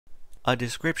A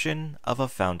Description of a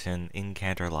Fountain in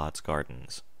Canterlot's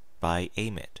Gardens by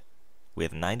Amit,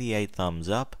 with 98 thumbs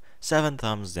up, 7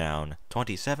 thumbs down,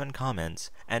 27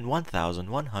 comments, and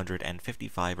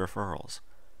 1,155 referrals.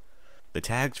 The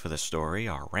tags for the story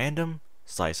are random,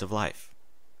 slice of life.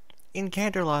 In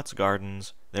Canterlot's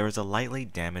Gardens, there is a lightly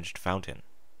damaged fountain.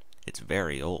 It's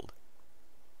very old.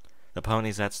 The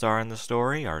ponies that star in the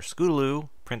story are Scootaloo,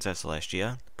 Princess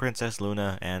Celestia, Princess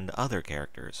Luna, and other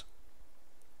characters.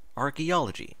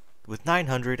 Archaeology, with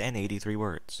 983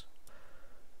 words.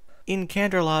 In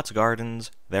Canterlot's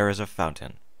Gardens, there is a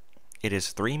fountain. It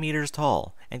is 3 meters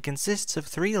tall and consists of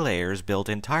 3 layers built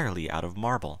entirely out of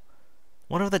marble.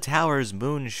 One of the tower's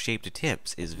moon-shaped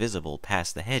tips is visible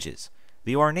past the hedges.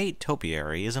 The ornate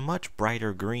topiary is a much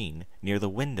brighter green near the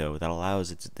window that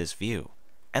allows it this view,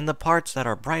 and the parts that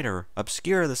are brighter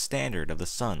obscure the standard of the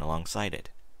sun alongside it.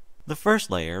 The first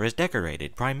layer is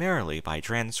decorated primarily by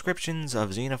transcriptions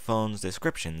of Xenophon's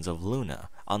descriptions of Luna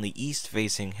on the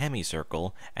east-facing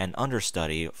hemicircle and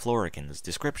understudy Florican's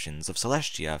descriptions of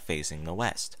Celestia facing the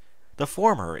west. The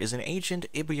former is an ancient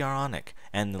Ebionic,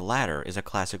 and the latter is a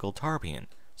classical Tarpian,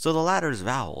 so the latter's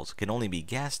vowels can only be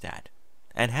guessed at,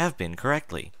 and have been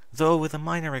correctly, though with a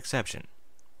minor exception.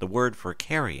 The word for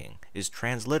carrying is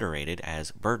transliterated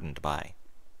as burdened by.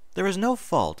 There is no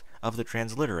fault of the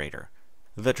transliterator.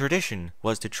 The tradition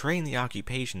was to train the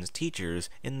occupation's teachers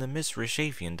in the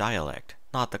Misrishafian dialect,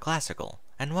 not the classical,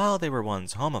 and while they were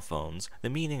once homophones, the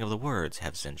meaning of the words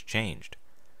have since changed.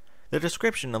 The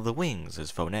description of the wings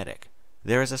is phonetic.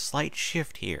 There is a slight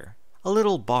shift here. A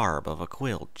little barb of a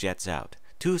quill jets out,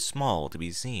 too small to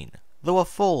be seen, though a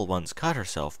foal once cut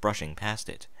herself brushing past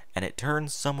it, and it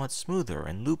turns somewhat smoother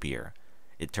and loopier.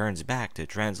 It turns back to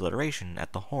transliteration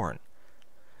at the horn.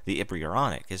 The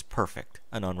Ebionic is perfect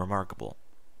and unremarkable.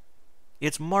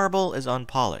 Its marble is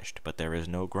unpolished, but there is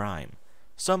no grime.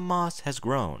 Some moss has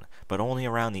grown, but only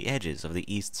around the edges of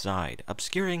the east side,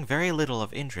 obscuring very little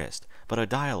of interest, but a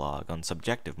dialogue on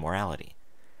subjective morality.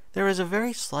 There is a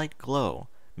very slight glow,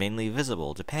 mainly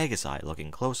visible to Pegasi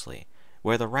looking closely,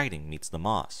 where the writing meets the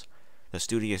moss. The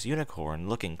studious unicorn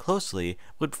looking closely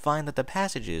would find that the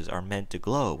passages are meant to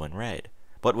glow when read,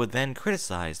 but would then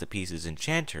criticize the piece's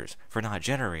enchanters for not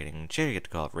generating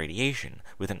Cherenkov radiation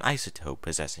with an isotope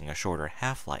possessing a shorter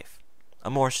half-life.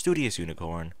 A more studious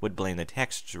unicorn would blame the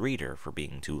text's reader for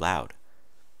being too loud.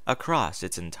 Across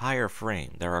its entire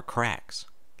frame there are cracks.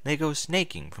 They go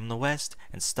snaking from the west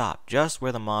and stop just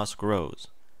where the moss grows.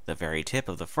 The very tip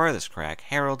of the farthest crack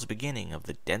heralds beginning of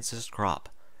the densest crop.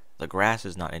 The grass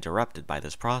is not interrupted by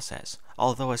this process,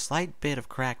 although a slight bit of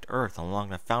cracked earth along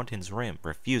the fountain's rim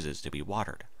refuses to be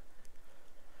watered.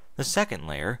 The second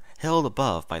layer, held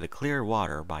above by the clear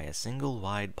water by a single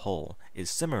wide pole, is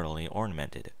similarly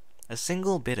ornamented. A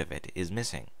single bit of it is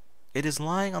missing. It is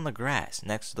lying on the grass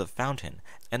next to the fountain,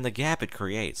 and the gap it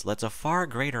creates lets a far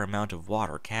greater amount of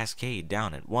water cascade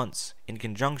down at once, in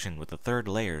conjunction with the third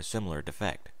layer's similar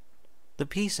defect. The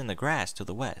piece in the grass to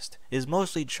the west is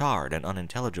mostly charred and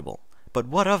unintelligible, but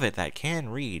what of it that can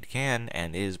read can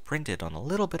and is printed on a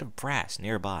little bit of brass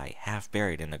nearby, half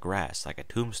buried in the grass like a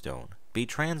tombstone, be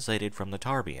translated from the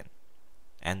Tarbian.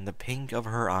 And the pink of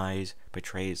her eyes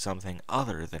betrays something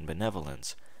other than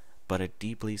benevolence, but a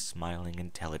deeply smiling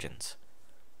intelligence.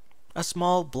 A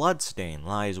small blood stain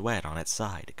lies wet on its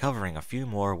side, covering a few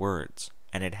more words,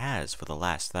 and it has for the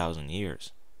last 1,000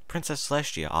 years. Princess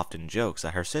Celestia often jokes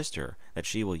at her sister that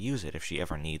she will use it if she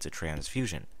ever needs a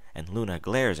transfusion, and Luna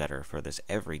glares at her for this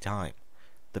every time.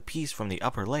 The piece from the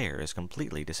upper layer is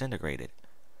completely disintegrated.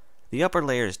 The upper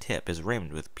layer's tip is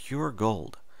rimmed with pure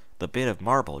gold. The bit of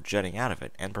marble jutting out of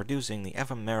it and producing the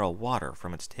ephemeral water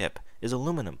from its tip is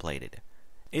aluminum plated.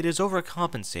 It is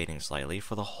overcompensating slightly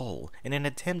for the hole in an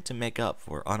attempt to make up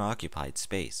for unoccupied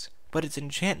space, but its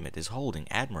enchantment is holding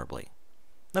admirably.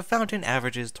 The fountain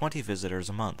averages 20 visitors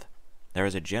a month. There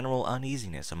is a general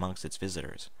uneasiness amongst its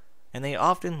visitors, and they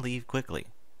often leave quickly.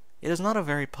 It is not a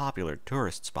very popular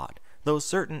tourist spot, though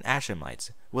certain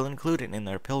Ashamites will include it in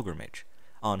their pilgrimage.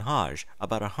 On Hajj,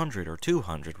 about 100 or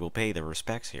 200 will pay their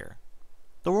respects here.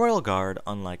 The royal guard,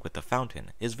 unlike with the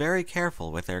fountain, is very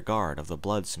careful with their guard of the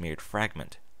blood-smeared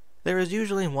fragment. There is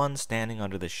usually one standing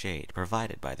under the shade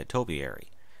provided by the topiary.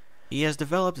 He has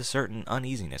developed a certain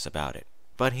uneasiness about it,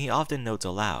 but he often notes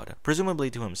aloud,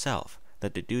 presumably to himself,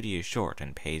 that the duty is short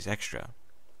and pays extra.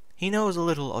 He knows a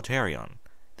little Otarion.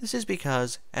 This is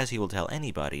because, as he will tell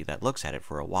anybody that looks at it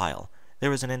for a while,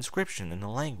 there is an inscription in the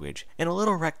language in a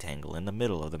little rectangle in the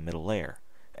middle of the middle layer,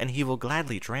 and he will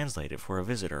gladly translate it for a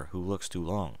visitor who looks too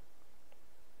long.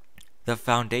 The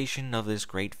foundation of this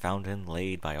great fountain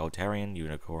laid by Otarian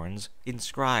unicorns,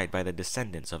 inscribed by the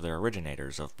descendants of their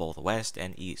originators of both West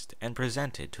and East, and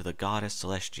presented to the goddess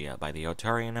Celestia by the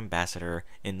Otarian ambassador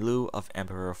in lieu of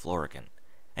Emperor Florican.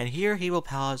 And here he will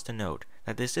pause to note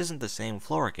that this isn't the same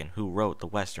Florican who wrote the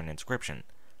Western inscription.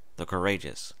 The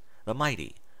courageous, the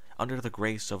mighty, under the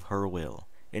grace of her will,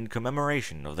 in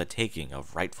commemoration of the taking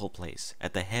of rightful place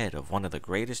at the head of one of the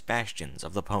greatest bastions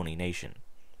of the pony nation.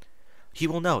 He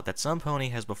will note that some pony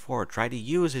has before tried to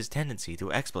use his tendency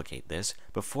to explicate this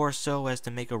before so as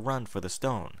to make a run for the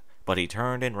stone, but he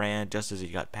turned and ran just as he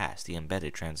got past the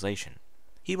embedded translation.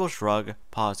 He will shrug,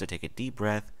 pause to take a deep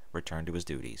breath, return to his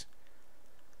duties.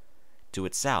 To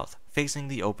its south, facing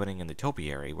the opening in the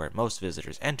topiary where most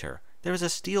visitors enter, there is a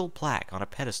steel plaque on a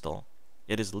pedestal.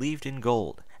 It is leafed in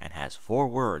gold and has 4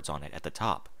 words on it at the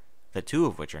top, the 2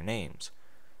 of which are names.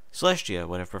 Celestia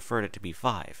would have preferred it to be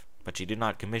 5, but she did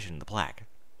not commission the plaque.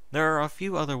 There are a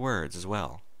few other words as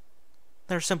well.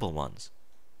 They're simple ones.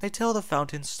 They tell the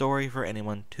fountain's story for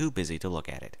anyone too busy to look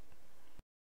at it.